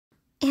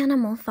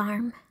Animal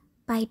Farm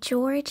by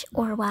George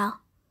Orwell.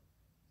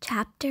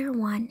 Chapter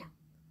 1.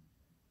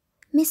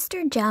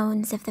 Mr.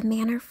 Jones of the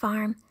Manor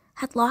Farm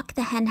had locked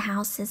the hen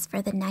houses for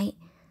the night,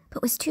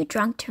 but was too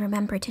drunk to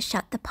remember to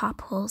shut the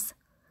pop holes.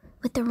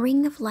 With the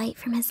ring of light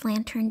from his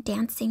lantern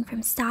dancing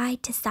from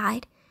side to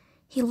side,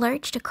 he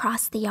lurched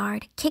across the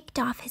yard, kicked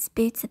off his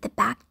boots at the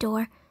back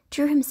door,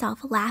 drew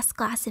himself a last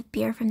glass of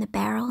beer from the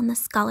barrel in the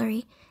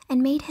scullery,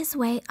 and made his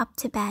way up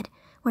to bed,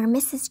 where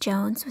Mrs.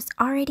 Jones was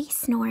already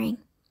snoring.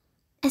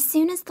 As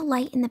soon as the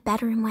light in the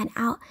bedroom went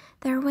out,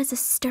 there was a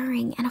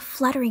stirring and a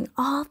fluttering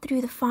all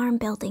through the farm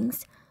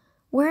buildings.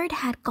 Word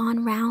had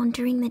gone round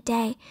during the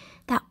day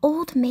that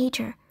old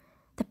Major,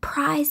 the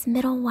prize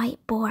middle white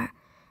boar,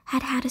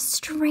 had had a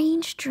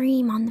strange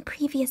dream on the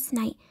previous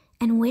night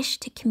and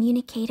wished to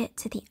communicate it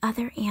to the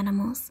other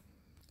animals.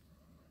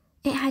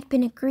 It had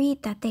been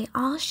agreed that they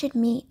all should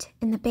meet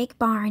in the big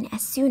barn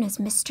as soon as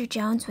Mr.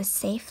 Jones was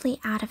safely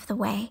out of the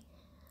way.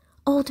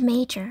 Old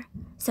Major,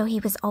 so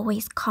he was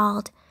always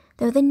called,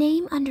 though the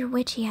name under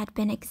which he had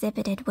been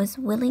exhibited was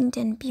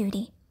Willingdon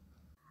Beauty,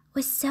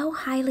 was so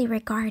highly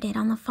regarded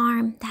on the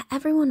farm that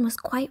everyone was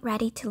quite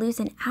ready to lose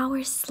an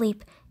hour's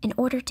sleep in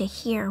order to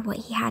hear what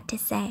he had to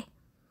say.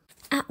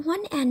 At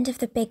one end of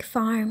the big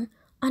farm,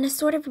 on a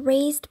sort of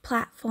raised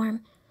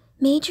platform,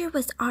 Major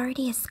was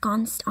already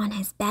ensconced on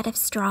his bed of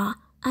straw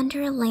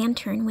under a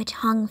lantern which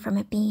hung from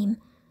a beam.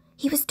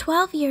 He was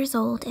 12 years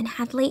old and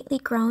had lately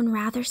grown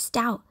rather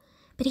stout,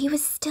 but he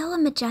was still a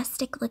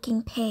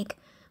majestic-looking pig,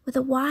 with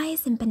a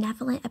wise and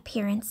benevolent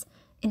appearance,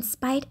 in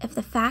spite of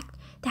the fact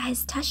that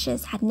his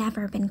tushes had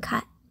never been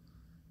cut.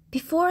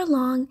 Before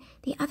long,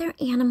 the other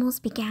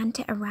animals began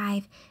to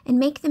arrive and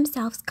make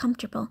themselves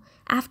comfortable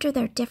after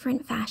their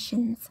different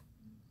fashions.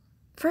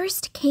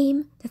 First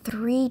came the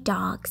 3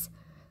 dogs,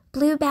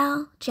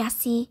 Bluebell,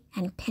 Jessie,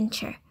 and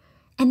Pincher,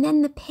 and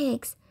then the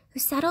pigs, who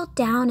settled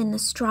down in the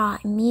straw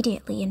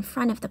immediately in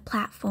front of the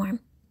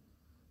platform.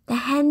 The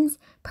hens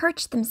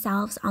perched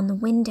themselves on the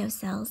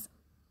window-sills.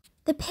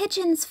 The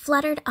pigeons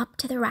fluttered up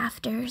to the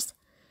rafters.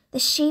 The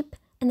sheep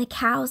and the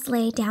cows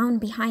lay down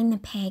behind the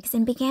pigs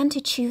and began to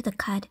chew the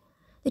cud.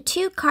 The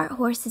 2 cart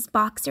horses,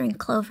 Boxer and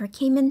Clover,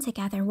 came in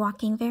together,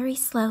 walking very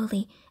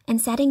slowly and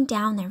setting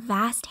down their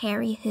vast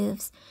hairy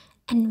hooves,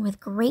 and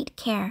with great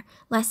care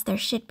lest there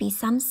should be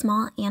some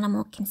small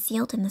animal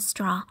concealed in the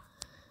straw.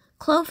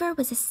 Clover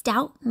was a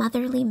stout,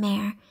 motherly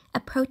mare,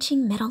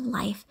 approaching middle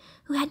life,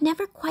 who had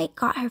never quite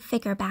got her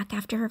figure back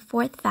after her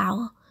 4th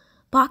foal.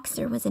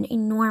 Boxer was an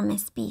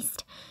enormous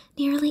beast,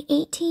 nearly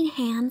 18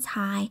 hands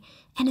high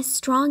and as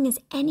strong as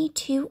any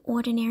 2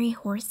 ordinary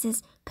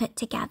horses put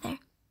together.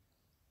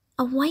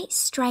 A white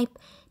stripe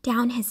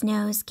down his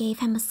nose gave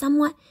him a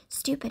somewhat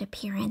stupid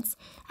appearance,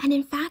 and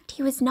in fact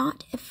he was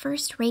not of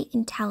first-rate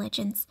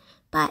intelligence,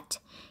 but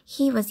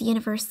he was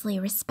universally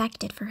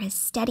respected for his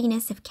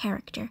steadiness of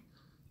character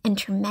and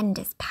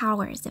tremendous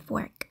powers of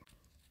work.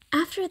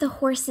 After the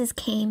horses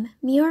came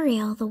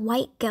Muriel the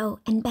white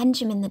goat and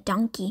Benjamin the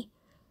donkey.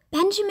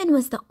 Benjamin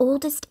was the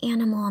oldest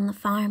animal on the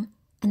farm,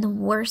 and the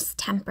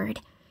worst-tempered.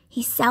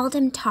 He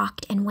seldom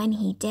talked, and when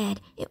he did,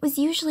 it was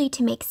usually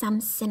to make some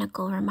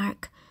cynical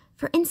remark.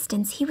 For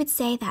instance, he would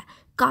say that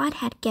God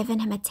had given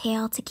him a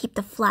tail to keep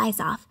the flies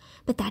off,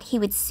 but that he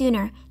would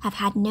sooner have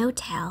had no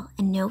tail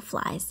and no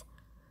flies.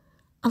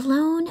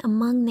 Alone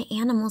among the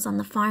animals on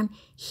the farm,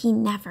 he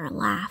never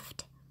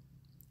laughed.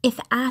 If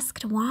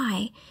asked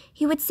why,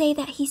 he would say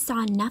that he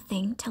saw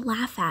nothing to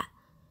laugh at.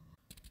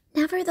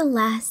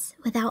 Nevertheless,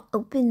 without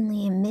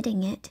openly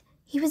admitting it,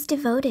 he was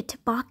devoted to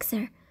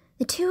Boxer.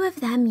 The 2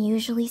 of them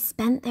usually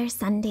spent their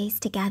Sundays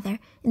together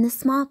in the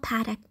small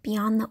paddock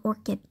beyond the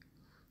orchard,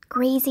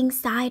 grazing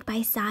side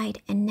by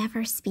side and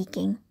never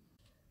speaking.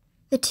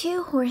 The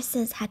 2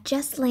 horses had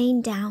just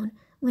lain down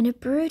when a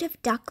brood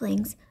of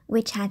ducklings,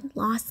 which had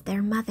lost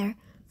their mother,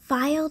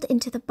 filed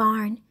into the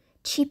barn,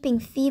 cheeping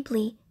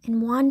feebly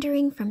and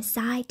wandering from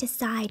side to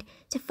side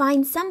to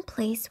find some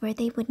place where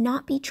they would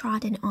not be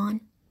trodden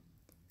on.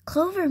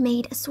 Clover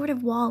made a sort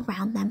of wall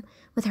round them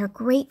with her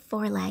great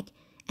foreleg,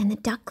 and the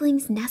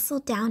ducklings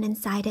nestled down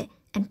inside it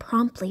and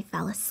promptly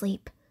fell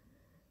asleep.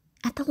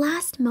 At the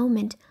last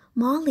moment,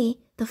 Molly,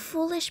 the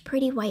foolish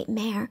pretty white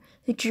mare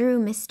who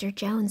drew Mr.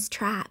 Jones'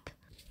 trap,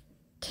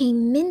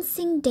 came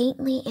mincing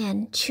daintily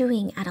in,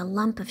 chewing at a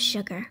lump of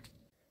sugar.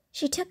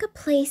 She took a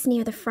place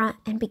near the front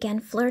and began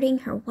flirting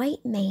her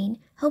white mane,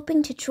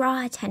 hoping to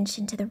draw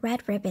attention to the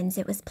red ribbons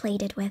it was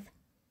plaited with.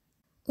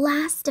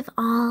 Last of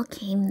all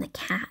came the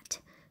cat,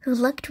 who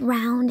looked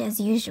round as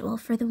usual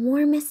for the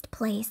warmest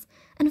place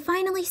and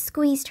finally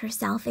squeezed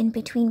herself in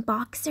between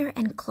Boxer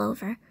and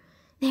Clover.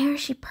 There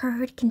she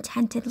purred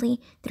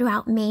contentedly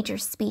throughout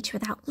Major's speech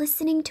without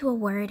listening to a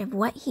word of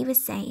what he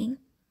was saying.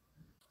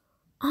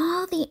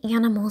 All the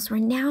animals were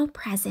now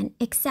present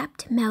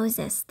except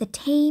Moses, the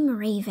tame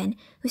raven,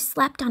 who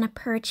slept on a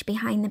perch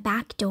behind the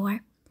back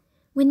door.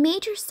 When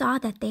Major saw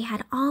that they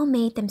had all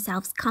made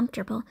themselves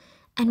comfortable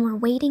and were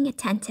waiting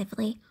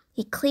attentively,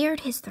 he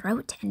cleared his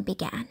throat and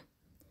began.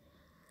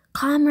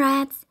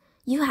 "Comrades,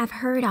 you have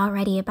heard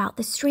already about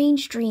the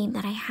strange dream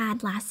that I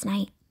had last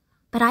night.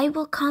 but I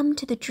will come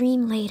to the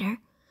dream later.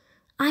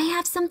 I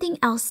have something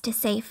else to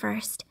say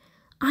first.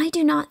 I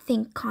do not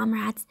think,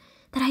 comrades,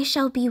 that I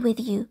shall be with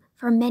you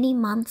for many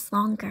months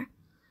longer.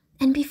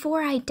 And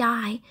before I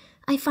die,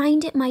 I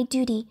find it my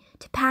duty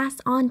to pass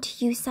on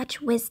to you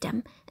such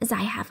wisdom as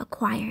I have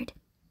acquired.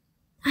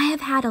 I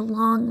have had a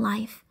long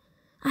life.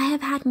 I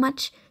have had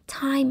much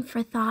time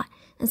for thought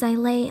as I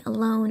lay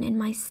alone in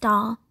my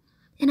stall,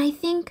 and I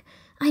think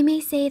I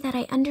may say that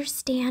I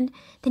understand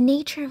the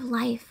nature of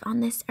life on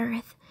this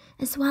earth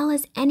as well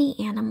as any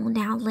animal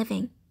now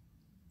living.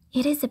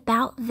 It is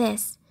about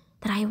this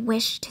that I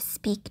wish to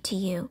speak to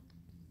you.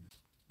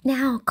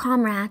 Now,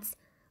 comrades,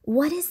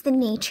 what is the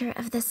nature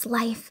of this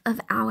life of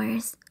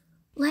ours?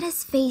 Let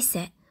us face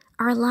it,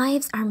 our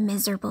lives are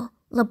miserable,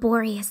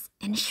 laborious,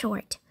 and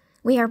short.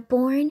 We are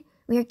born,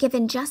 we are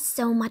given just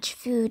so much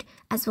food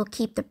as will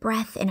keep the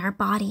breath in our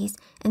bodies,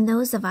 and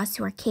those of us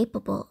who are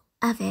capable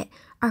of it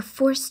are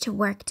forced to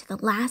work to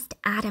the last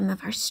atom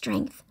of our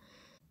strength.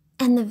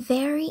 And the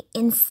very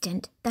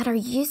instant that our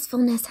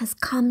usefulness has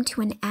come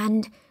to an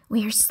end,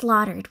 we are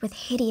slaughtered with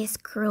hideous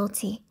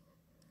cruelty.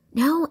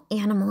 No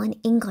animal in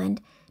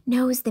England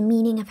knows the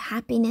meaning of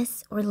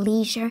happiness or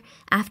leisure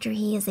after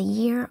he is a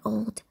year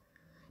old.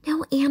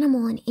 No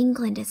animal in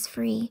England is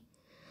free.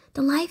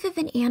 The life of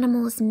an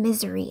animal is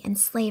misery and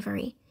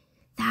slavery.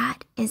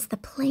 That is the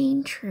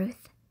plain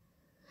truth.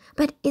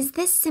 But is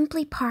this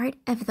simply part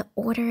of the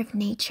order of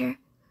nature?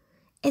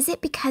 Is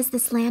it because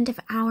this land of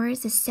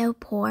ours is so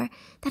poor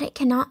that it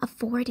cannot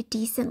afford a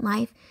decent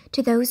life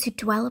to those who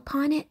dwell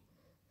upon it?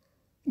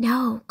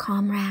 No,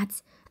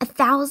 comrades,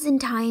 1,000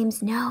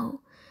 times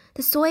no.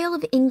 The soil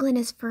of England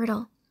is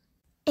fertile.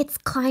 Its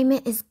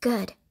climate is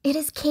good. It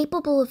is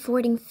capable of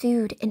affording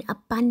food in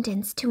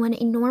abundance to an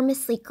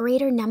enormously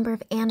greater number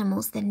of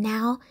animals than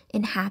now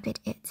inhabit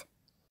it.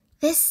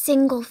 This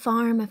single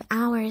farm of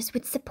ours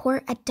would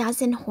support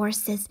 12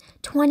 horses,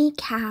 20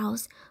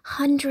 cows,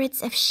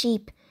 hundreds of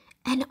sheep,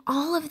 and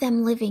all of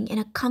them living in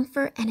a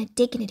comfort and a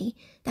dignity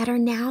that are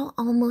now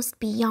almost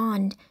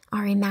beyond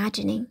our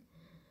imagining.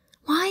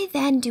 Why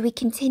then do we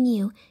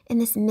continue in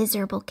this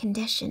miserable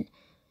condition?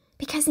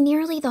 Because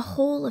nearly the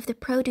whole of the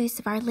produce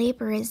of our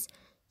labor is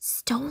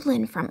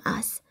stolen from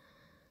us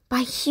by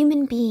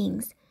human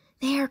beings.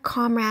 Their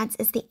comrades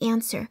is the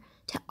answer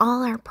to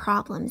all our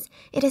problems.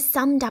 It is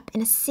summed up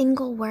in a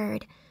single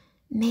word: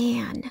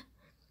 man.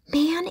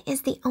 Man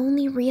is the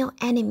only real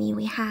enemy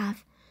we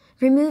have.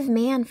 Remove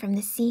man from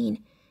the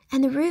scene,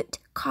 and the root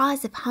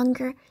cause of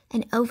hunger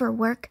and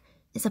overwork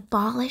is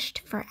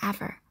abolished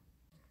forever.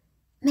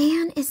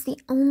 Man is the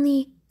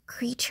only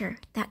creature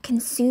that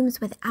consumes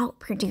without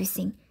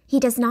producing. He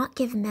does not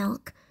give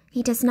milk.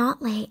 He does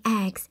not lay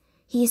eggs.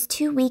 He is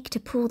too weak to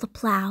pull the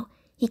plow.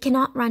 He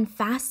cannot run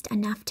fast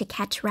enough to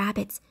catch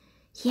rabbits.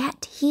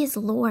 Yet he is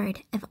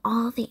lord of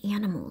all the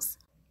animals.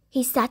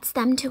 He sets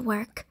them to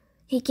work.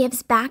 He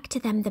gives back to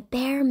them the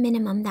bare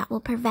minimum that will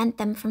prevent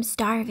them from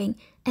starving,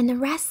 and the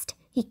rest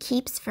he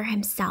keeps for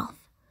himself.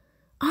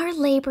 Our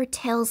labor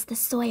tills the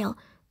soil.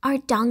 Our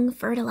dung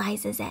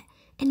fertilizes it,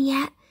 and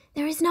yet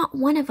there is not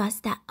one of us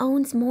that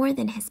owns more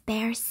than his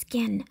bare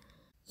skin.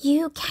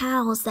 You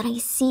cows that I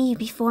see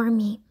before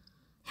me,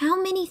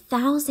 how many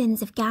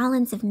thousands of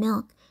gallons of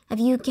milk have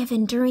you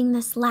given during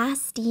this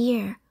last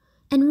year?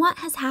 And what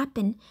has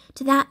happened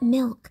to that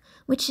milk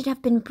which should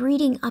have been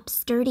breeding up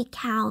sturdy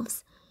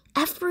calves?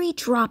 Every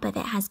drop of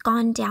it has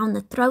gone down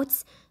the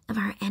throats of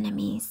our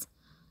enemies.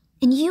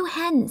 And you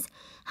hens,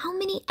 how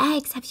many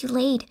eggs have you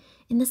laid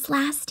in this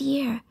last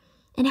year?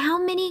 And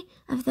how many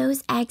of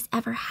those eggs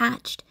ever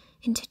hatched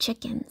into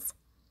chickens?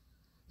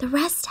 The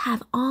rest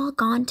have all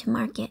gone to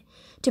market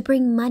to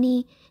bring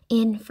money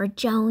in for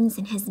Jones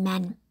and his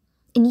men.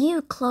 And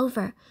you,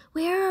 Clover,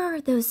 where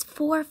are those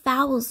 4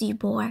 fowls you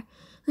bore,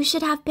 who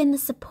should have been the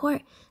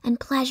support and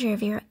pleasure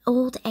of your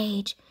old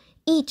age?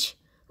 Each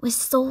was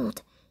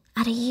sold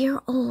at a year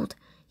old.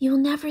 You will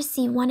never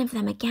see one of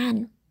them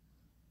again.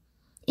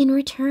 In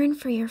return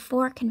for your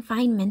 4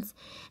 confinements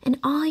and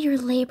all your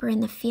labor in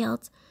the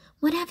fields,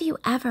 what have you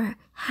ever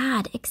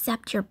had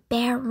except your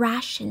bare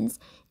rations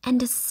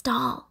and a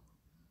stall?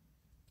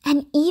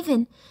 And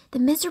even the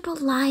miserable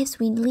lives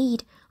we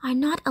lead are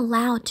not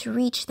allowed to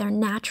reach their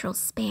natural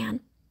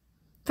span.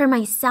 For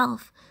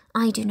myself,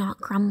 I do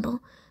not grumble,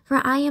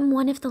 for I am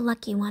one of the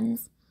lucky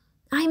ones.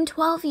 I am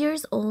 12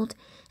 years old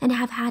and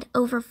have had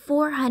over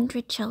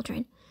 400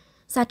 children.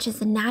 Such is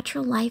the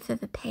natural life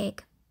of a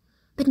pig.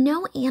 But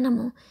no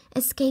animal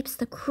escapes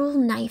the cruel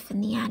knife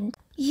in the end.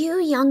 You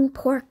young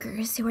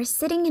porkers who are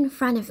sitting in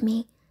front of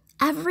me,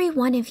 every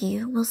one of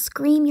you will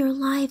scream your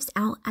lives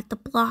out at the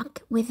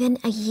block within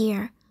a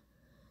year.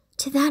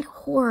 To that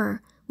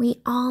horror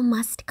we all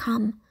must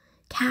come.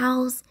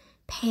 Cows,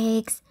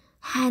 pigs,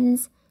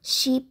 hens,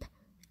 sheep,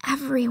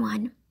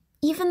 everyone.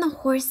 Even the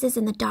horses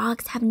and the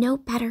dogs have no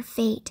better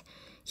fate.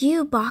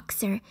 You,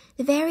 boxer,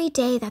 the very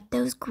day that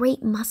those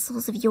great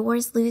muscles of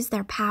yours lose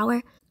their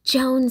power,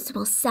 Jones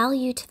will sell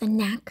you to the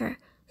knacker,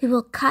 who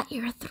will cut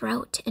your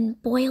throat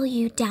and boil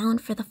you down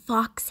for the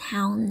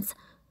foxhounds.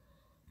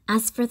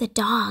 As for the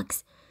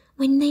dogs,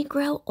 When they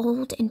grow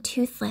old and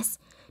toothless,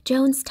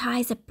 Jones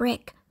ties a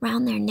brick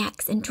round their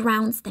necks and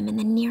drowns them in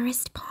the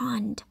nearest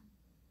pond.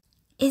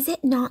 Is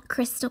it not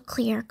crystal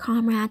clear,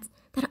 comrades,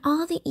 that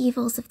all the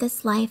evils of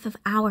this life of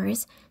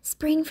ours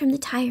spring from the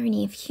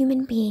tyranny of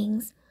human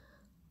beings?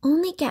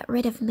 Only get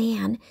rid of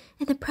man,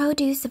 and the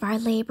produce of our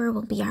labor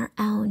will be our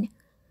own.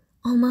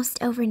 Almost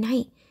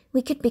overnight,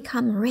 we could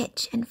become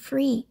rich and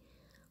free.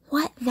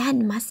 What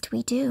then must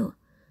we do?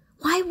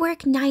 Why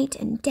work night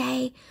and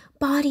day,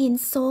 body and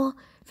soul,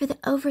 for the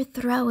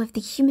overthrow of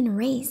the human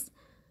race?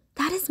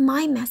 That is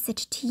my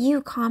message to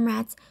you,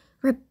 comrades.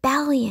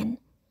 Rebellion.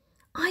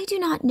 I do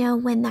not know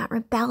when that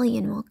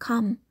rebellion will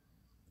come.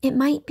 It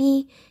might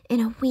be in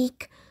a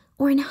week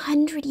or in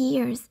 100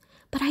 years,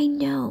 but I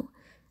know,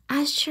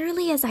 as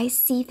surely as I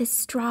see the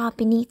straw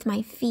beneath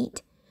my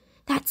feet,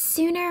 that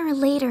sooner or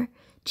later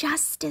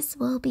justice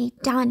will be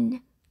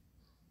done.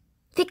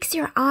 Fix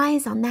your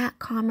eyes on that,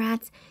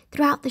 comrades,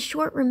 throughout the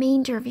short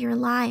remainder of your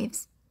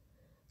lives.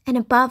 And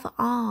above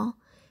all,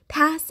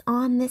 pass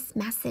on this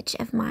message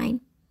of mine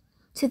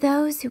to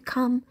those who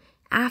come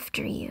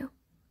after you,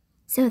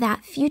 so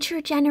that future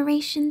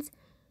generations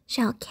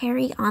shall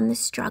carry on the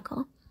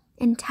struggle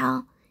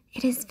until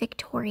it is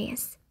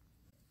victorious.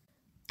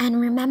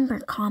 And remember,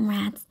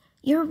 comrades,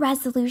 your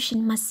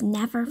resolution must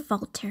never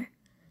falter.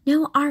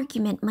 No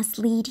argument must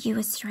lead you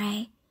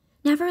astray.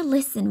 Never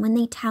listen when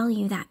they tell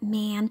you that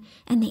man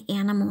and the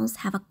animals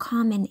have a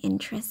common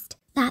interest,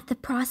 that the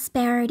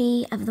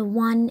prosperity of the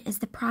one is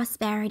the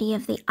prosperity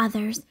of the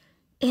others.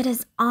 It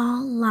is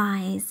all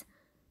lies.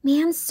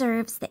 Man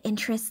serves the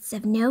interests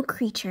of no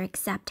creature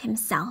except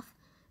himself,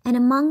 and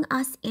among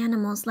us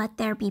animals let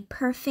there be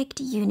perfect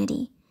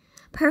unity,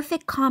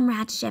 perfect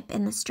comradeship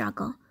in the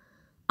struggle.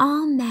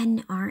 All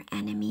men are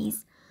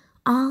enemies.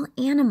 All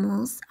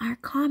animals are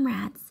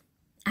comrades.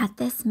 At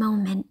this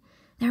moment,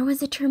 there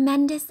was a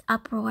tremendous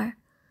uproar.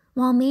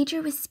 While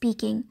Major was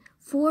speaking,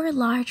 4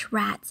 large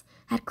rats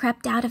had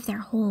crept out of their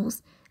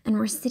holes and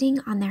were sitting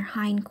on their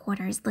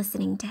hindquarters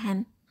listening to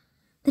him.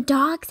 The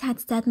dogs had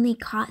suddenly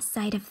caught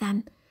sight of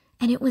them,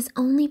 and it was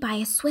only by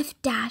a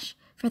swift dash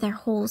for their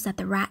holes that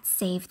the rats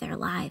saved their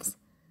lives.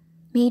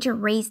 Major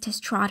raised his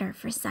trotter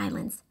for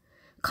silence.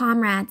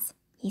 "Comrades,"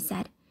 he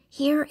said,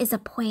 "here is a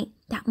point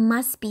that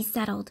must be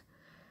settled.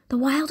 The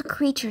wild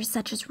creatures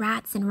such as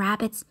rats and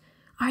rabbits,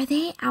 are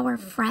they our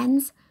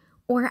friends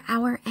or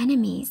our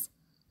enemies?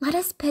 Let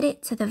us put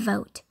it to the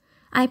vote.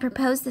 I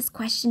propose this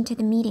question to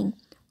the meeting.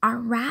 Are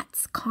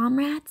rats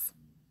comrades?"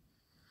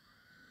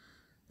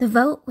 The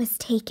vote was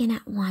taken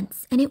at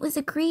once, and it was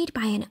agreed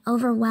by an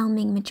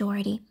overwhelming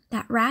majority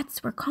that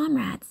rats were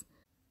comrades.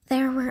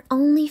 There were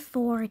only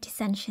 4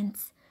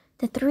 dissentients,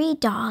 the 3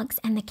 dogs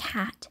and the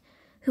cat,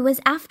 who was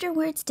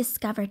afterwards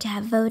discovered to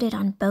have voted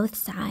on both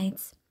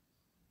sides.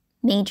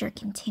 Major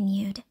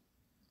continued,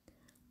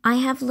 "I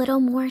have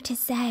little more to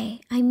say.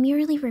 I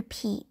merely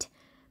repeat,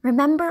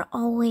 remember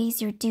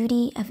always your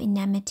duty of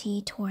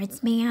enmity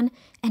towards man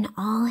and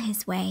all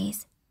his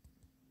ways.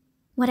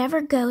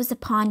 Whatever goes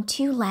upon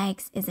 2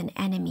 legs is an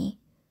enemy.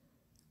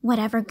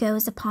 Whatever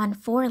goes upon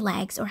 4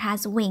 legs or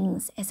has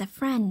wings is a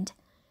friend.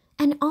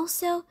 And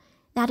also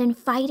that in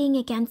fighting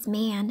against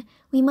man,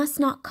 we must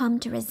not come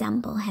to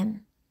resemble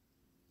him.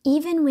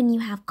 Even when you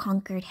have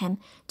conquered him,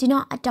 do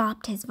not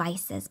adopt his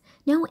vices.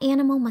 No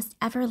animal must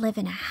ever live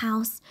in a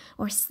house,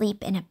 or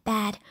sleep in a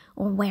bed,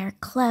 or wear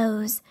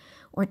clothes,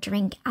 or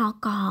drink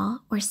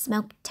alcohol, or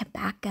smoke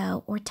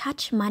tobacco, or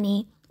touch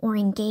money, or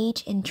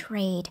engage in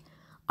trade.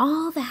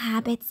 All the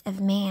habits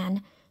of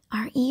man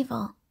are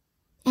evil.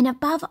 And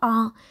above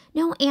all,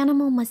 no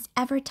animal must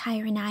ever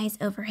tyrannize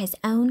over his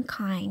own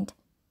kind.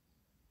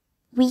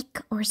 Weak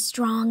or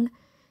strong,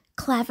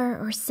 clever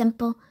or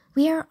simple,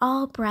 we are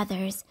all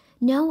brothers.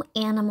 No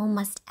animal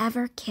must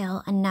ever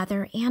kill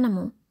another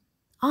animal.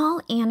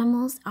 All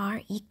animals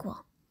are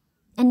equal.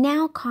 And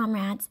now,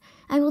 comrades,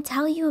 I will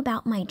tell you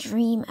about my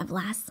dream of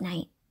last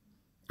night.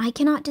 I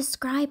cannot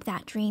describe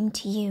that dream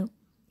to you.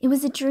 It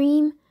was a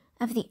dream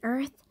of the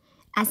earth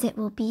as it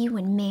will be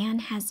when man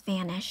has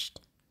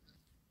vanished.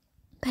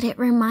 But it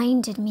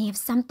reminded me of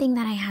something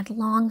that I had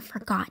long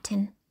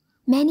forgotten.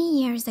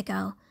 Many years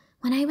ago,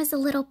 when I was a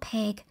little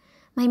pig,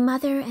 my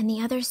mother and the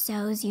other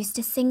sows used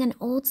to sing an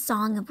old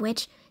song of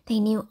which they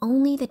knew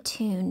only the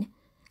tune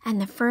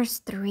and the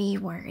first 3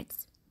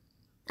 words.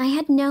 I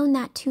had known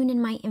that tune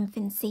in my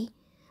infancy,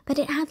 but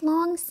it had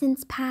long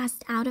since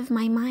passed out of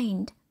my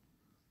mind.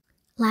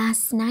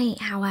 Last night,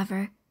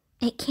 however,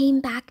 it came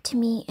back to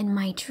me in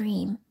my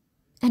dream,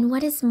 and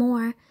what is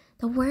more,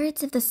 the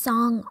words of the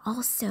song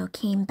also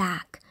came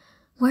back,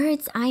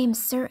 words, I am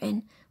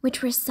certain,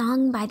 which were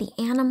sung by the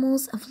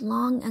animals of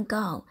long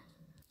ago,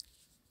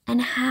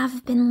 and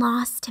have been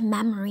lost to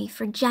memory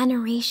for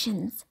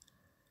generations.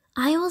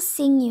 I will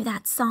sing you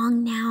that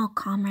song now,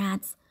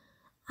 comrades.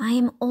 I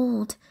am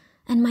old,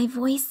 and my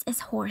voice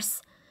is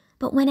hoarse,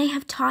 but when I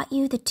have taught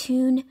you the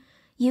tune,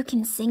 you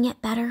can sing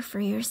it better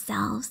for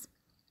yourselves.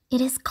 It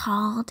is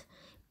called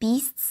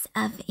Beasts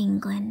of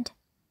England.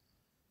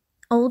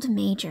 Old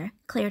Major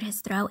cleared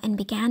his throat and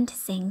began to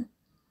sing.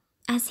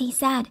 As he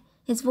said,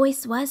 His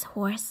voice was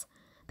hoarse,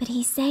 but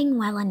he sang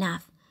well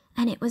enough,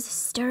 and it was a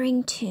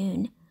stirring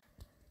tune,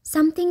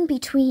 something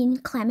between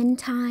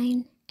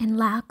Clementine and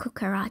La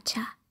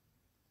Cucaracha.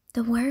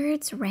 The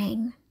words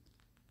rang: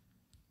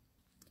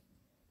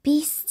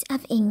 "Beasts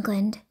of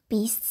England,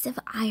 beasts of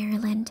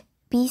Ireland,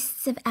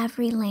 beasts of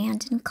every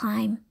land and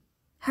clime,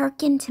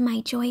 hearken to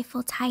my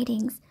joyful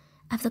tidings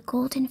of the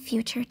golden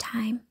future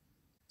time.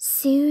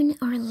 Soon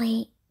or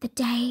late the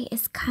day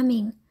is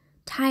coming,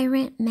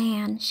 tyrant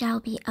man shall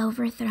be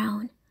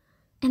overthrown,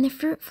 and the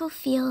fruitful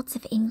fields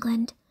of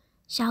England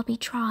shall be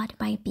trod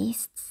by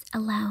beasts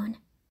alone.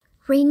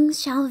 Rings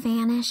shall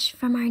vanish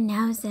from our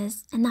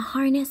noses, and the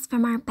harness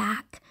from our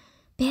back,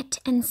 bit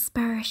and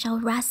spur shall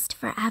rest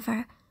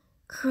forever,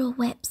 cruel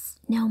whips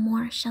no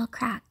more shall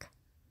crack.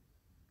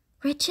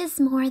 Riches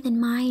more than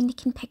mind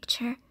can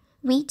picture,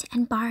 wheat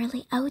and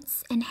barley,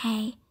 oats and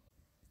hay,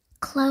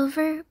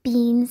 clover,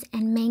 beans,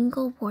 and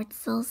mangel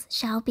wurzels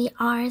shall be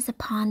ours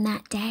upon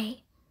that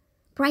day.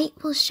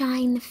 Bright will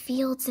shine the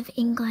fields of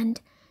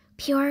England,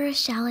 purer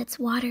shall its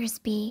waters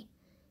be,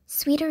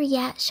 sweeter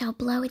yet shall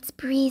blow its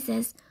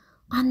breezes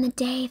on the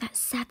day that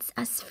sets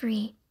us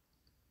free.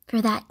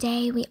 For that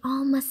day we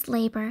all must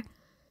labor,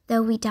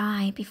 though we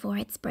die before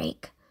its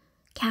break.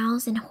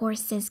 Cows and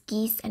horses,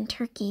 geese and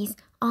turkeys,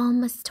 all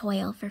must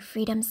toil for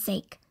freedom's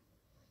sake.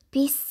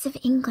 Beasts of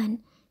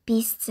England,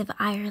 beasts of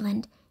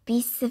Ireland,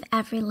 beasts of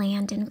every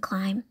land and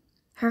clime,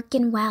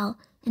 hearken well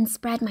and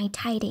spread my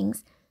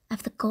tidings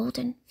of the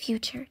golden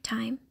future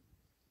time."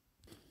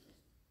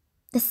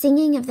 The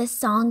singing of this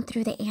song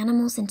threw the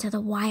animals into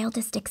the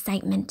wildest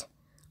excitement.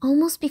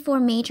 Almost before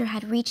Major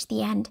had reached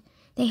the end,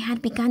 they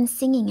had begun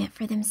singing it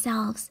for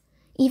themselves.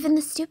 Even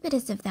the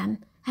stupidest of them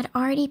had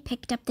already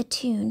picked up the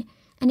tune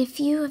and a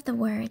few of the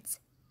words.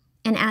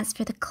 And as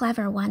for the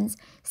clever ones,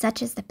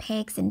 such as the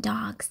pigs and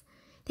dogs,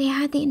 they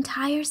had the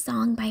entire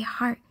song by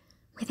heart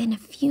within a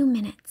few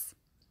minutes.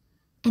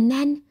 And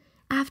then,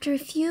 after a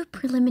few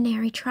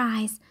preliminary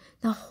tries,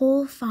 the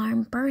whole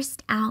farm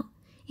burst out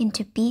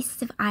into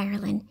Beasts of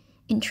Ireland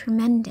in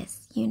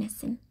tremendous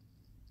unison.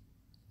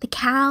 The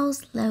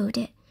cows lowed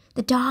it,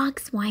 the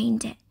dogs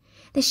whined it,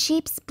 the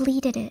sheep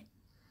bleated it,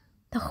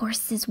 the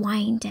horses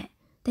whined it,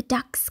 the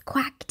ducks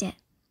quacked it.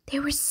 They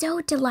were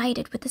so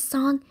delighted with the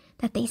song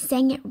that they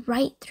sang it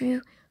right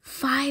through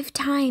 5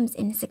 times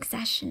in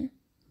succession,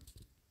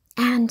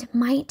 and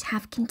might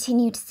have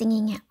continued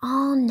singing it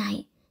all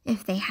night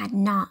if they had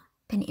not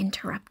been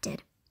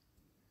interrupted.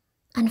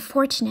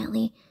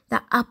 Unfortunately,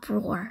 the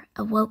uproar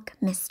awoke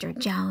Mr.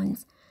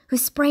 Jones, who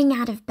sprang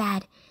out of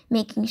bed,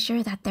 making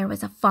sure that there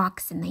was a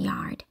fox in the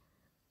yard.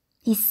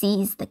 He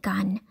seized the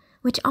gun,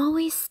 which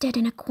always stood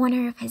in a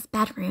corner of his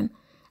bedroom,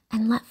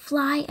 and let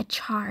fly a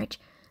charge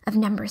of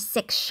number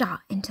 6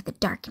 shot into the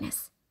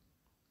darkness.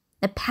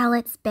 The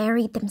pellets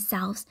buried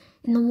themselves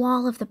in the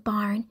wall of the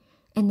barn,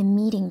 and the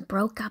meeting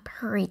broke up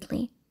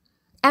hurriedly.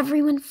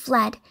 Everyone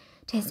fled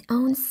to his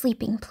own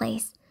sleeping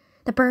place.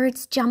 The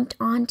birds jumped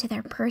onto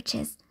their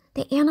perches,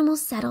 the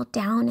animals settled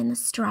down in the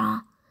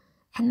straw,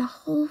 and the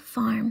whole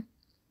farm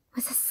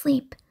was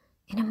asleep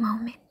in a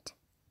moment.